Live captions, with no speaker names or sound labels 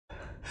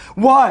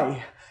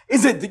Why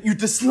is it that you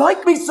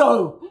dislike me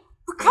so?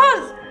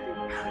 Because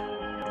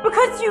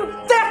you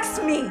vex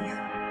me!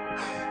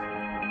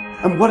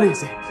 And what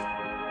is it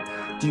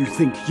do you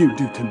think you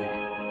do to me?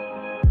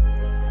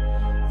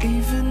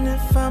 Even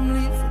if I'm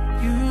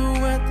leaving you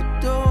at the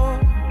door,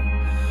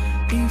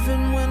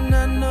 even when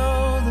I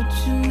know that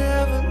you're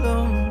never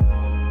alone,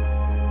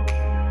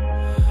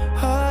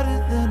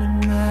 harder than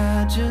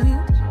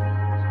imagined,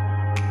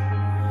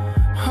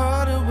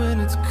 harder when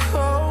it's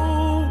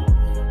cold.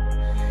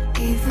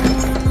 Even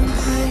when I'm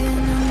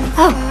playing in the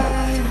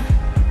fire,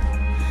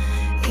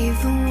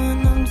 even when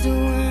I'm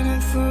doing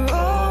it for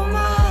all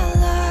my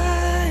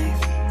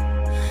life,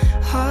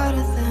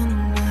 harder than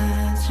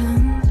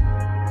imagined,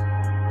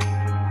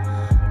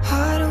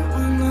 harder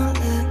when I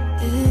let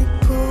it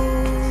go.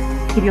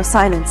 If your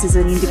silence is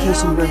an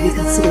indication you're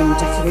reconsidering your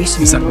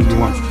declaration. Is that what you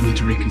want for me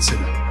to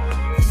reconsider?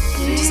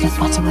 It does not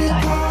matter what I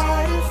want.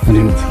 I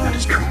do not think that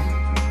is true.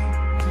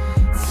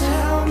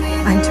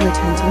 I'm to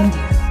return to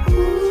India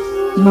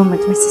the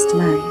moment my sister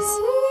marries.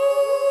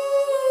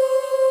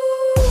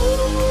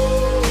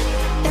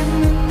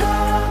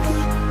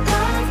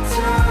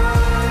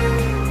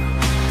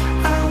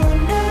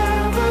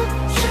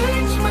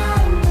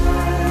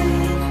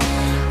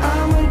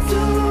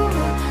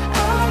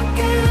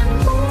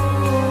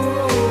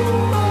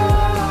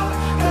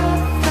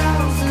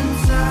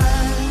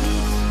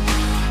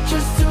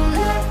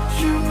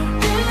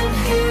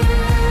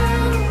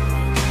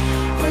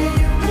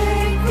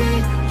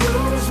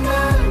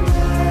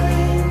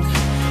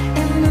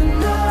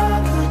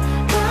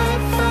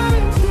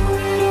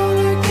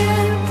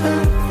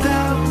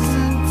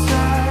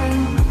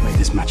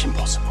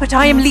 But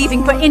I am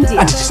leaving for India.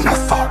 And it is not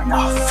far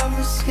enough.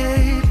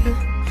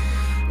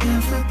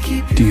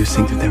 Do you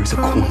think that there is a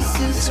corner of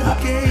this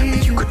earth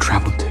that you could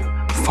travel to,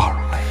 far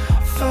away,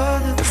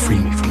 to free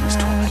me from this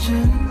torment?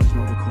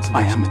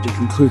 I am, as you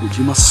concluded,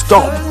 you must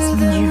stop. It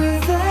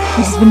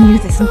has been you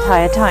this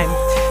entire time,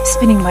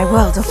 spinning my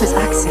world off its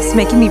axis,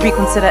 making me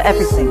reconsider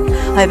everything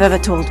I've ever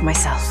told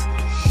myself.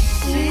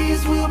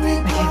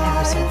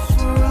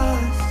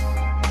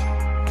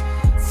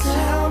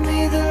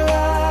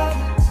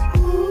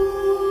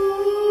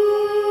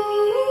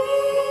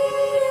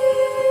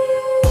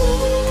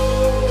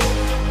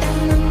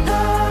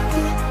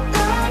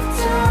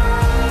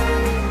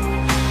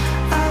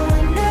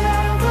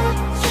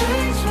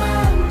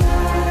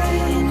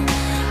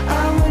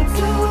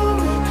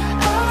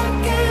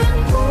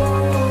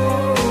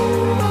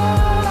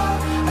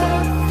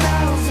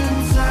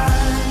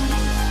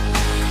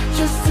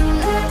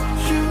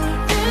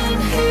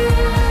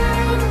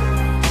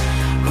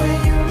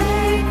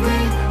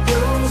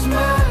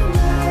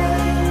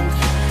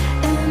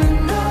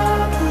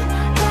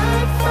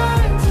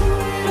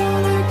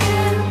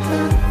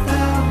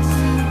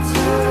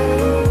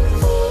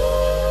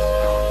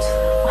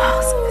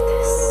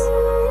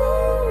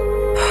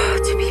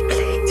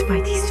 I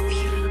came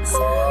here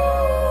resolved.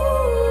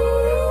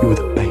 You are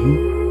the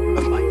bane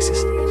of my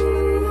existence,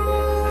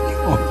 and the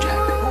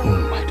object of all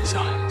my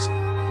desires.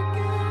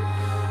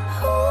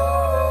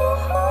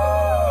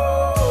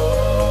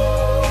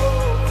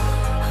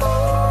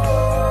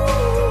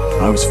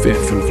 I was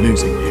fearful of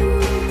losing you.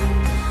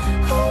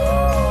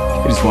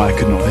 It is why I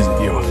could not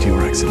visit you after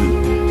your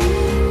accident.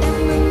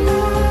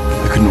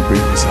 I could not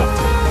bring myself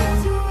to.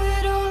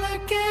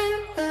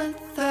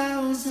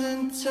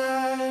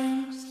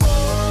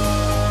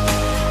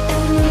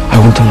 I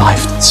want a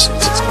life that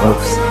suits us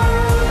both.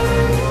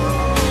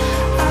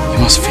 You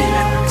must feel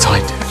it as I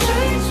do.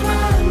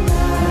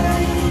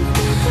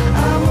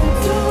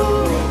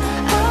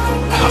 I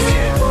love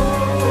you.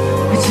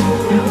 I do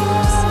not know.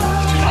 You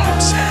do not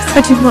obsess. I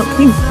do not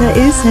think there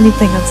is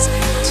anything else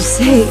to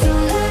say.